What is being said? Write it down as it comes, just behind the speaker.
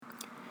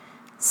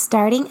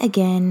Starting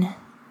again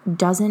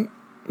doesn't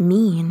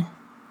mean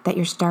that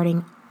you're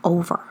starting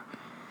over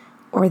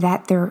or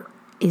that there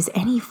is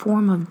any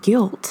form of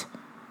guilt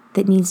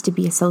that needs to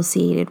be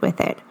associated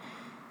with it.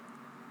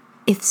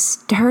 If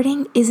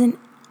starting isn't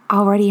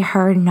already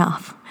hard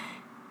enough,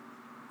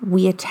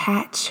 we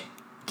attach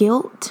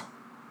guilt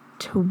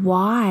to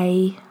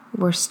why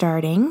we're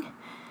starting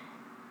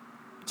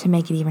to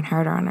make it even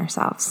harder on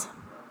ourselves.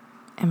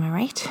 Am I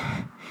right?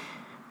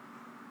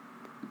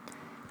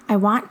 I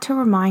want to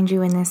remind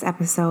you in this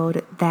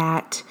episode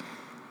that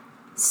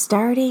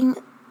starting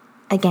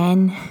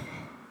again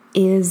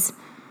is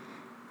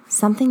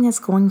something that's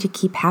going to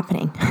keep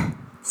happening.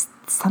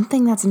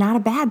 Something that's not a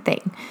bad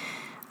thing.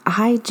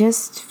 I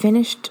just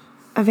finished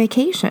a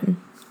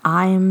vacation.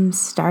 I'm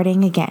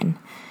starting again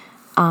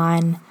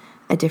on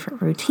a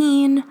different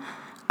routine,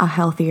 a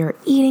healthier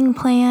eating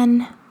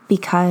plan,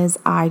 because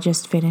I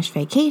just finished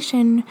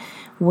vacation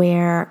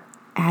where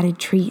added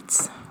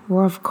treats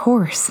were, of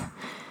course,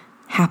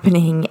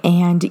 happening,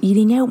 and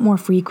eating out more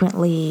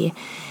frequently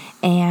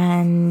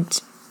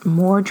and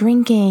more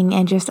drinking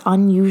and just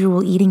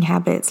unusual eating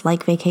habits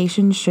like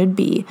vacations should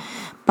be.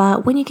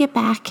 But when you get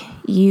back,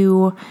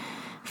 you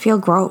feel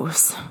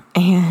gross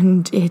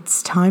and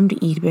it's time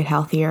to eat a bit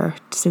healthier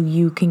so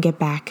you can get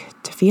back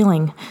to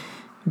feeling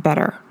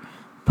better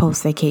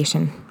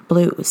post-vacation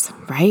blues,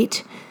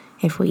 right?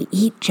 If we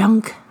eat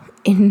junk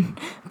in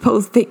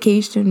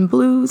post-vacation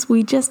blues,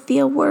 we just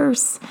feel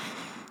worse,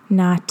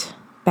 not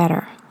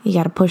better. You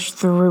got to push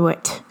through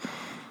it,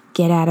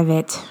 get out of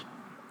it,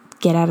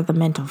 get out of the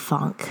mental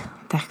funk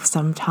that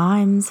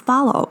sometimes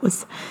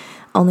follows.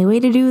 Only way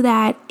to do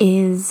that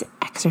is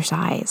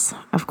exercise,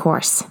 of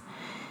course.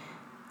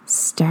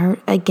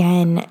 Start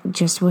again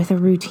just with a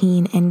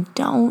routine and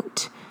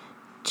don't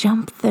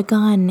jump the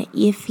gun.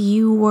 If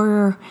you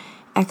were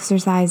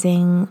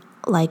exercising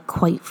like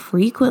quite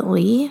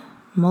frequently,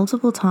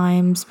 multiple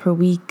times per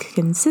week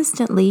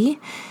consistently,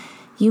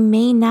 you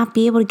may not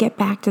be able to get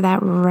back to that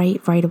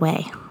right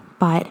away.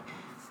 But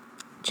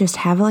just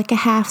have like a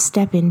half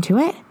step into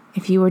it.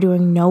 If you were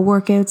doing no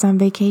workouts on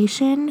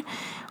vacation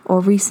or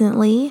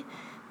recently,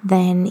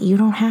 then you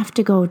don't have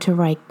to go to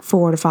like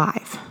 4 to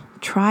 5.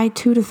 Try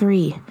 2 to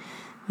 3.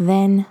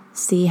 Then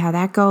see how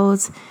that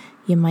goes.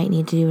 You might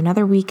need to do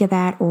another week of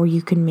that, or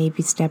you can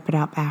maybe step it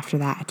up after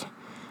that.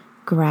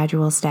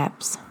 Gradual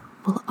steps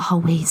will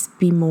always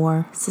be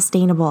more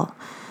sustainable.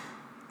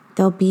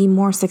 They'll be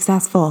more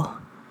successful.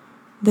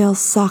 They'll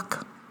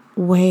suck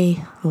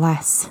way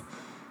less.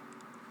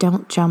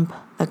 Don't jump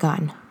the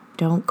gun.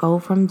 Don't go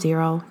from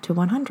 0 to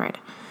 100.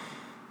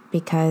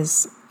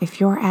 Because if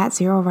you're at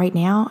 0 right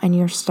now and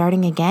you're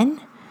starting again,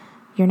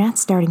 you're not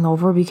starting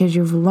over because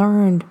you've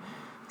learned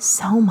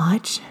so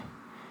much.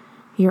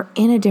 You're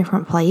in a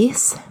different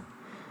place.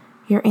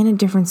 You're in a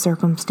different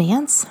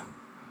circumstance.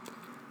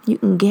 You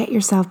can get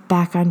yourself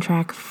back on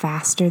track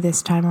faster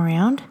this time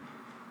around.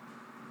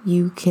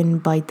 You can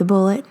bite the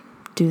bullet,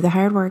 do the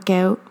hard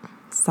workout,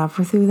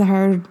 suffer through the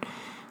hard,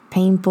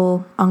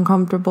 painful,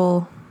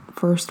 uncomfortable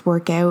first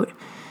workout.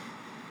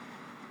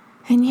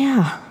 And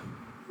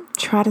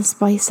try to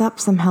spice up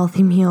some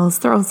healthy meals,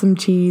 throw some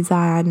cheese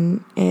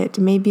on it,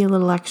 maybe a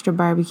little extra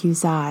barbecue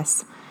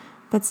sauce,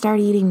 but start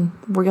eating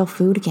real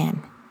food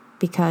again,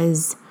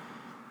 because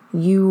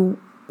you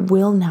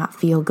will not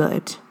feel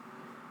good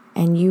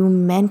and you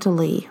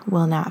mentally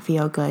will not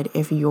feel good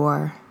if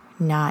you're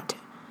not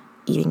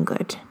eating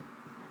good.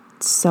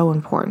 It's so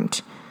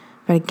important.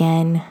 But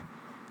again,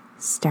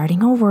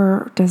 starting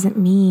again doesn't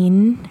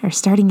mean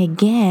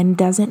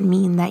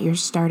that you're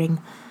starting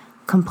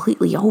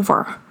completely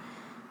over,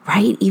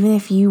 right? Even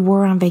if you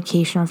were on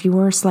vacation or if you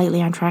were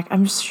slightly on track,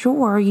 I'm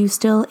sure you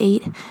still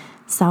ate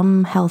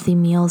some healthy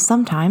meals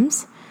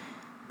sometimes,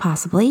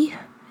 possibly.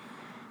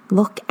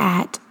 Look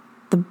at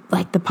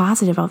the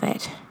positive of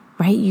it,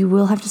 right? You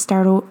will have to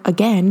start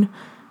again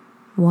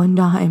one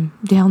time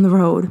down the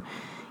road.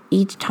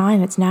 Each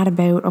time it's not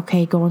about,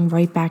 going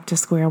right back to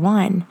square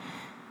one.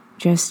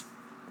 Just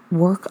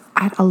work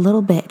at a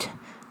little bit.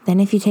 Then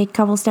if you take a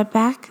couple steps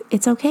back,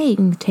 it's okay. You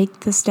can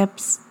take the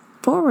steps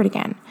forward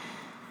again.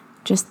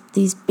 Just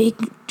these big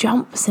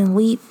jumps and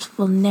leaps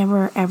will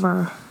never,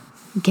 ever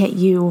get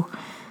you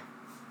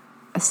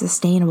a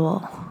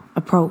sustainable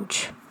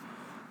approach.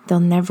 They'll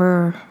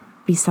never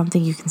be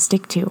something you can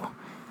stick to.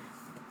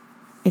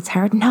 It's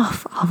hard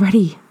enough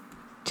already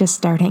just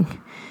starting.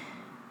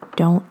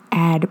 Don't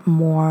add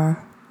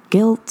more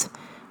guilt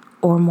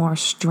or more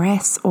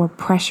stress or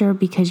pressure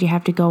because you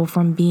have to go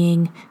from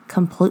being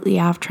completely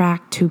off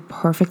track to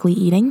perfectly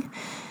eating.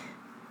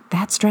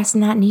 That stress is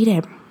not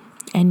needed.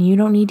 And you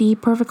don't need to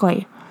eat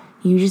perfectly.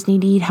 You just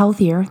need to eat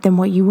healthier than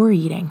what you were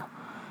eating,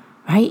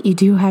 right? You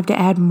do have to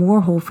add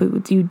more whole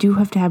foods. You do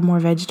have to have more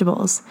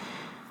vegetables,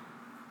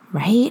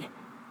 right?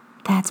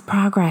 That's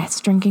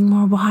progress. Drinking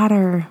more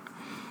water.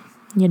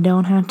 You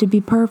don't have to be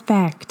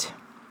perfect.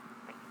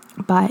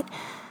 But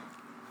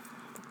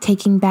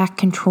taking back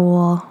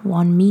control,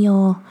 one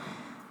meal,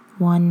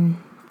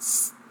 one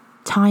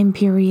time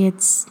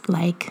periods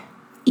like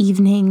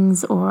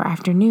evenings or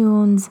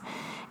afternoons,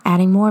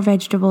 adding more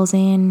vegetables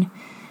in,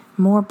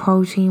 more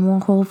protein, more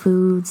whole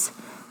foods,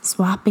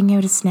 swapping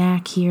out a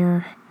snack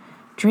here,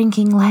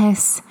 drinking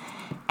less,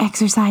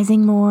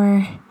 exercising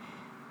more.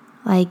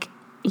 Like,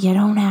 you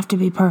don't have to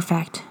be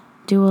perfect.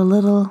 Do a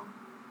little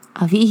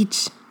of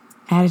each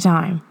at a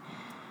time.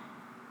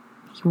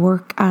 You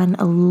work on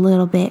a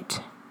little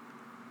bit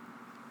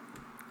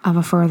of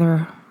a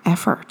further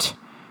effort.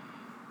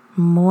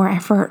 More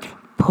effort.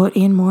 Put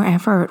in more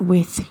effort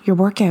with your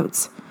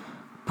workouts.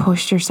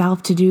 Push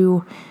yourself to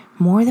do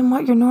more than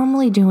what you're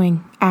normally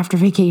doing after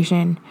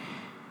vacation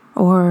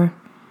or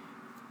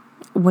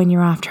when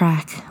you're off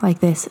track like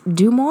this.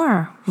 Do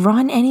more.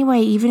 Run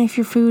anyway, even if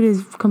your food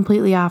is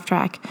completely off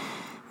track.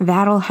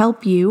 That'll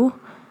help you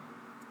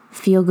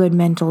feel good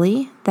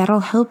mentally.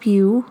 That'll help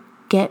you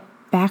get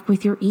back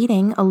with your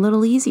eating a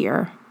little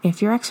easier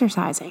if you're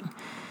exercising.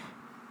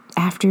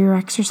 After your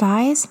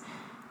exercise,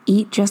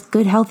 eat just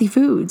good healthy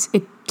foods.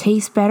 It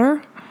tastes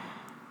better,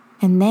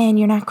 and then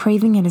you're not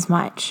craving it as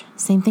much.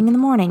 Same thing in the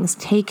mornings.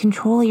 Take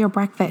control of your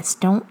breakfast.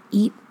 Don't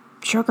eat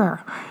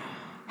sugar.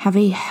 Have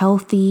a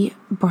healthy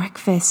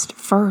breakfast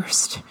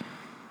first.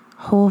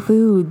 Whole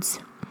foods.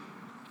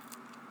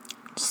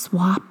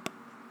 Swap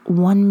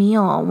one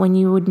meal when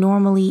you would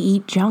normally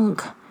eat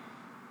junk.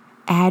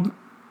 Add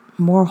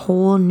more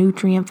whole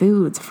nutrient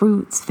foods,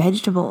 fruits,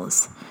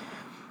 vegetables,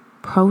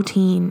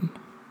 protein,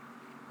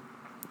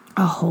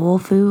 a whole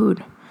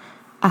food,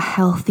 a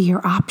healthier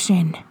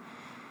option.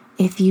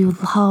 If you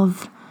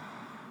love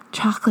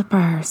chocolate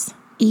bars,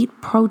 eat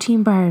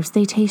protein bars.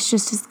 They taste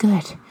just as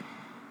good.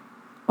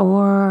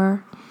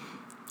 Or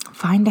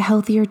find a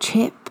healthier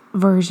chip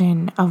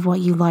version of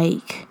what you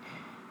like.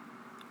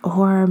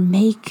 Or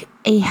make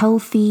a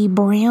healthy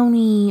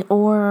brownie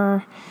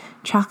or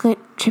chocolate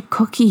chip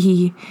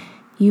cookie.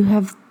 You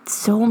have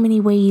so many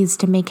ways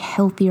to make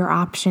healthier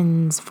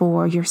options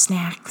for your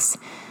snacks,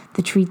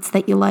 the treats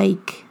that you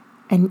like,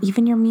 and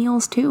even your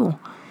meals too.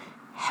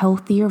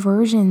 Healthier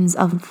versions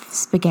of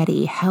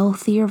spaghetti,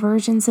 healthier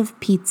versions of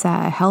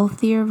pizza,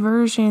 healthier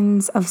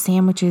versions of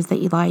sandwiches that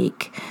you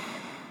like.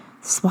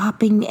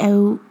 Swapping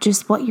out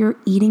just what you're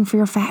eating for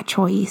your fat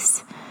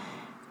choice,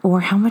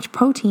 or how much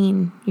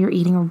protein you're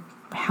eating, or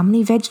how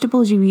many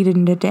vegetables you eat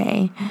in a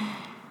day,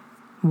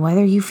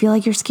 whether you feel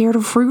like you're scared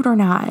of fruit or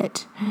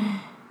not.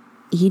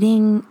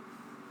 Eating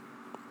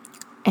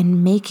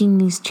and making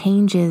these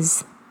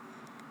changes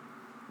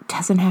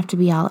doesn't have to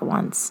be all at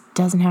once,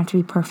 doesn't have to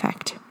be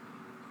perfect.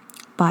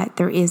 But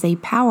there is a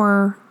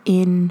power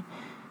in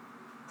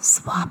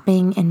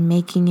swapping and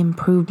making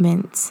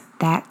improvements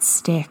that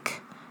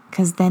stick,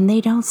 because then they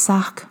don't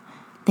suck.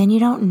 Then you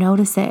don't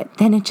notice it.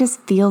 Then it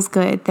just feels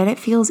good. Then it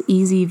feels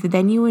easy.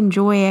 Then you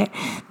enjoy it.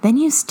 Then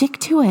you stick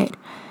to it.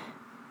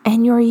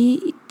 And you're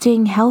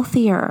eating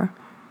healthier.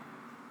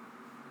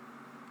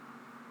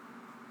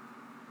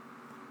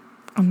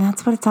 And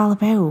that's what it's all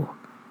about.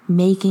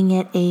 Making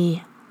it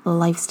a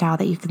lifestyle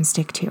that you can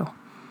stick to.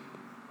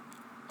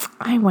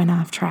 I went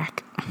off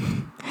track.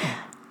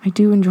 I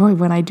do enjoy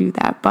when I do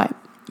that, but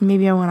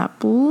maybe I went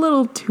up a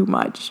little too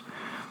much.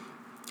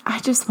 I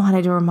just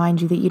wanted to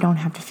remind you that you don't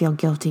have to feel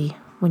guilty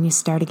when you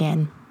start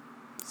again.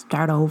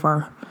 Start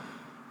over.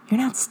 You're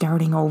not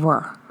starting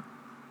over.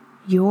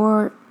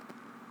 You're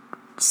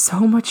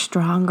so much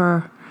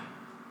stronger,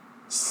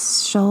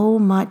 so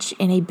much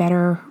in a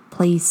better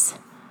place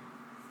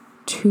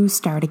to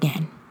start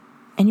again.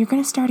 And you're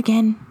going to start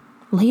again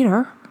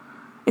later.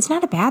 It's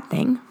not a bad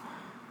thing.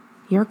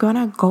 You're going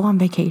to go on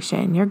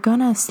vacation. You're going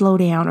to slow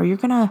down, or you're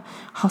going to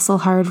hustle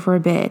hard for a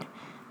bit.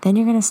 Then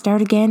you're going to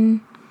start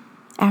again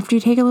after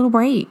you take a little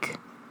break.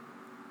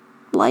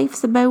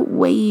 Life's about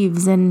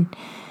waves, and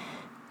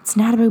it's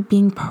not about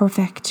being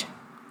perfect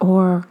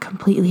or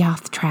completely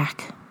off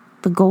track.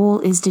 The goal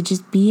is to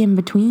just be in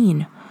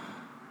between.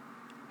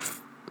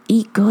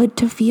 Eat good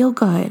to feel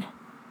good.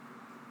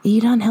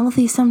 Eat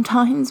unhealthy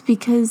sometimes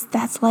because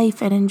that's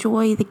life, and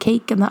enjoy the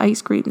cake and the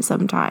ice cream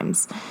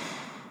sometimes.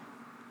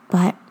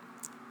 But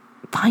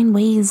find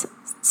ways,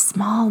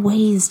 small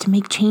ways to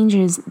make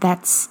changes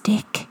that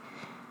stick,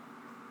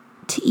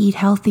 to eat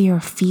healthier,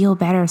 feel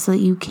better, so that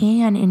you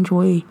can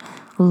enjoy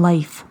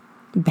life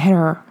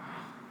better,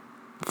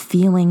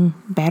 feeling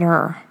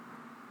better,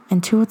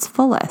 and to its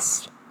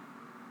fullest.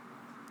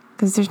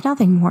 Because there's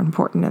nothing more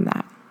important than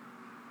that.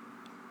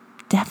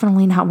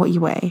 Definitely not what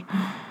you weigh.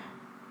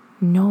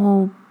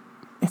 No,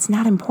 it's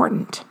not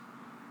important.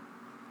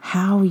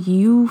 How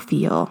you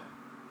feel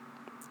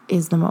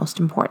is the most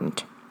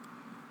important.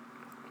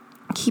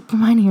 Keep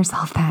reminding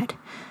yourself that.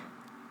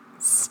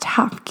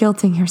 Stop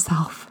guilting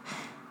yourself.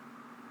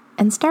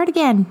 And start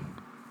again.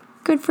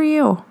 Good for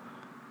you.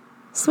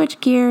 Switch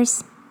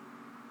gears.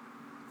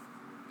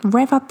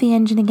 Rev up the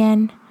engine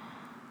again.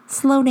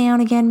 Slow down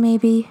again,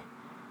 maybe.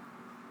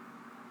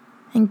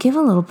 And give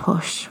a little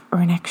push or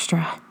an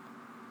extra.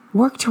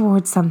 Work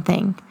towards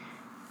something.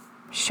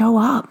 Show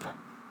up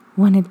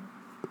when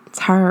it's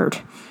hard,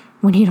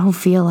 when you don't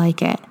feel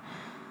like it.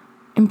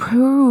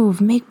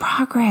 Improve, make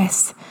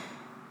progress.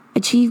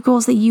 Achieve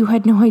goals that you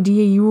had no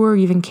idea you were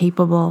even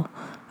capable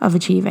of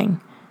achieving.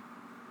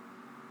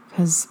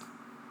 because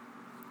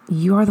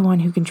you're the one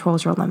who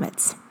controls your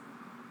limits.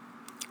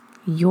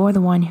 You're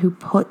the one who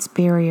puts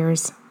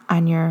barriers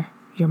on your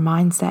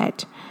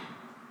mindset,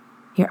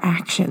 your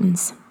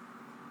actions.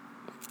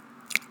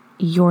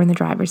 You're in the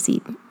driver's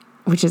seat,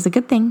 which is a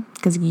good thing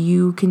because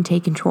you can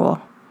take control.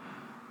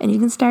 And you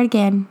can start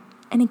again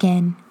and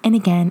again and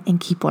again and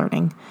keep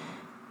learning.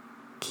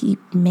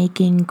 Keep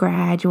making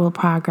gradual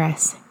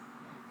progress.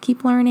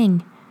 Keep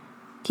learning.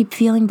 Keep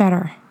feeling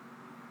better.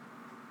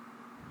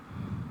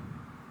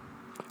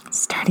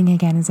 Starting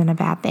again isn't a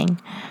bad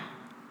thing.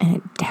 And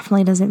it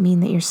definitely doesn't mean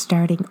that you're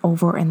starting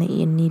over and that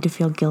you need to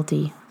feel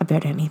guilty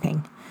about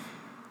anything.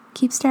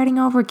 Keep starting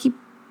over. Keep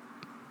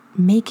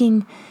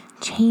making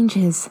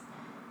changes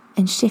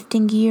and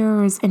shifting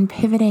gears and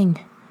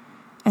pivoting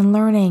and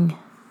learning.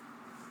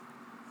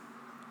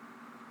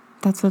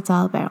 That's what it's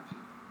all about.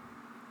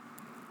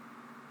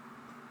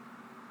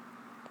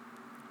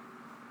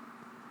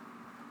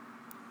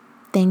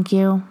 Thank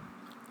you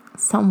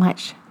so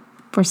much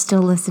for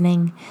still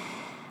listening.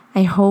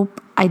 I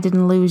hope I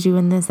didn't lose you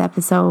in this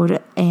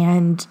episode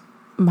and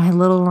my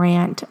little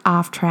rant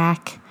off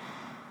track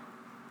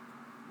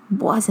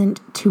wasn't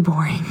too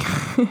boring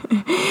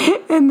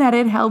and that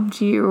it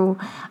helped you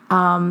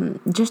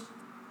just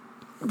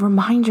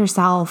remind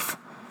yourself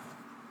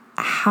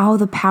how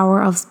the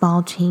power of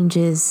small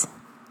changes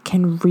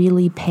can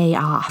really pay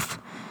off,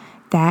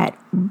 that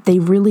they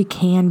really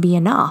can be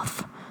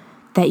enough,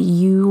 that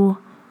you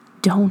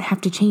don't have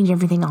to change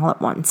everything all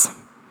at once.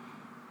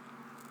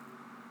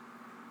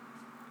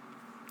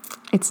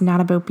 It's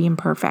not about being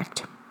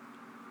perfect.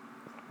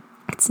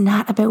 It's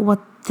not about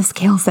what the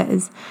scale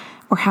says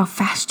or how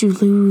fast you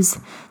lose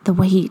the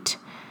weight.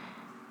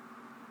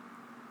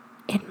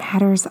 It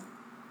matters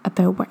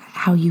about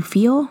how you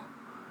feel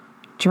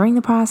during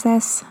the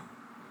process,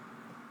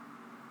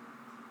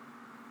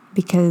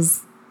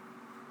 because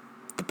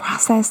the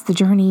process, the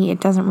journey,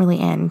 it doesn't really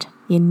end.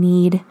 You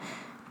need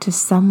to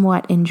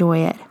somewhat enjoy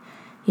it.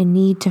 You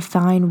need to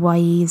find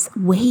ways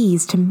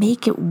to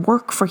make it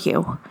work for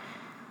you,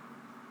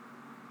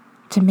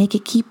 to make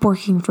it keep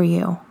working for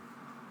you,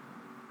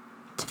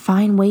 to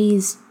find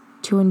ways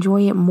to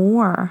enjoy it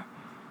more,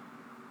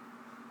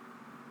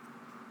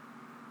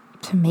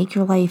 to make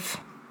your life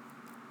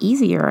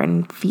easier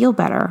and feel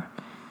better,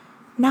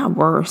 not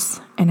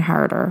worse and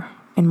harder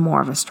and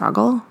more of a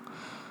struggle.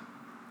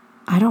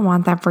 I don't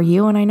want that for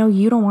you, and I know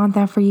you don't want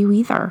that for you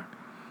either.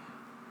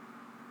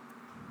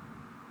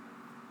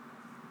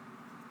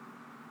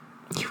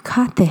 You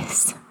got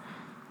this.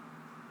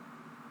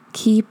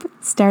 Keep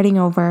starting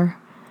over.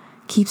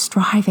 Keep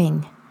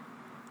striving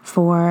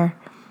for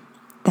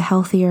the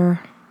healthier,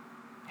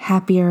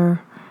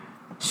 happier,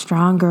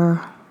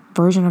 stronger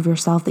version of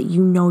yourself that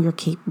you know you're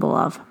capable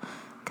of.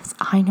 Because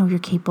I know you're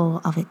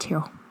capable of it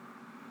too.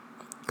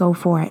 Go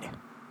for it.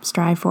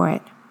 Strive for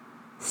it.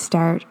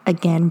 Start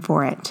again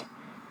for it.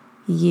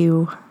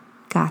 You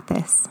got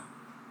this.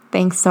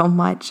 Thanks so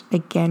much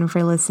again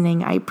for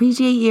listening. I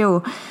appreciate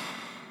you.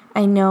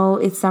 I know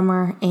it's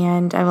summer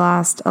and I've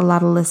lost a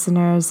lot of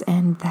listeners,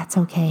 and that's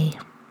okay.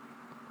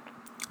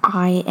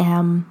 I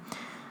am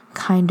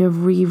kind of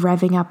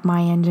revving up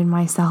my engine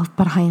myself,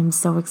 but I am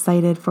so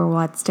excited for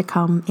what's to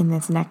come in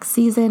this next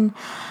season.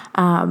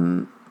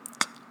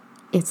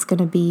 It's going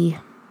to be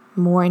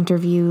more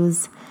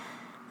interviews,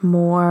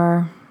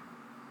 more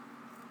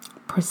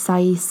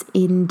precise,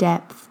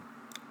 in-depth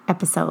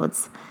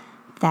episodes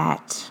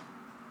that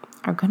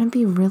are going to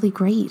be really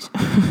great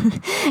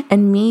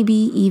and maybe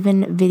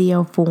even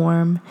video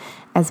form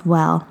as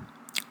well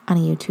on a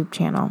YouTube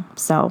channel.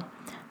 So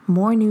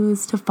more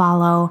news to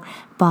follow,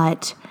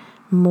 but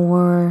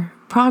more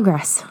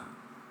progress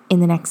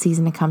in the next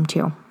season to come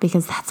too,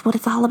 because that's what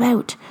it's all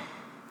about.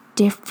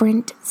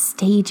 Different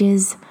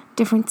stages,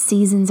 different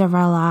seasons of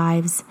our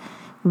lives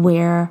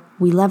where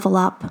we level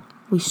up,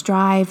 we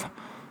strive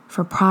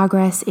for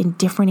progress in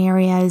different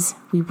areas,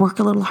 we work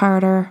a little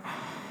harder,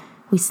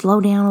 we slow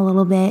down a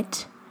little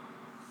bit,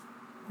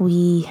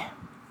 we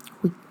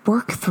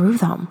work through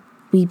them,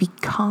 we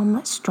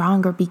become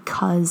stronger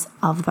because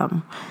of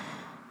them,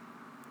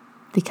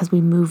 because we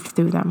moved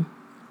through them.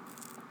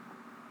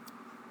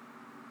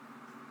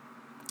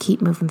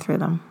 Keep moving through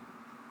them.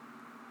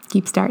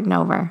 Keep starting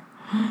over.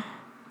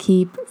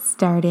 Keep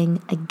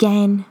starting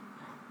again.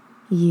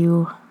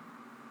 You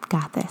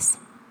got this.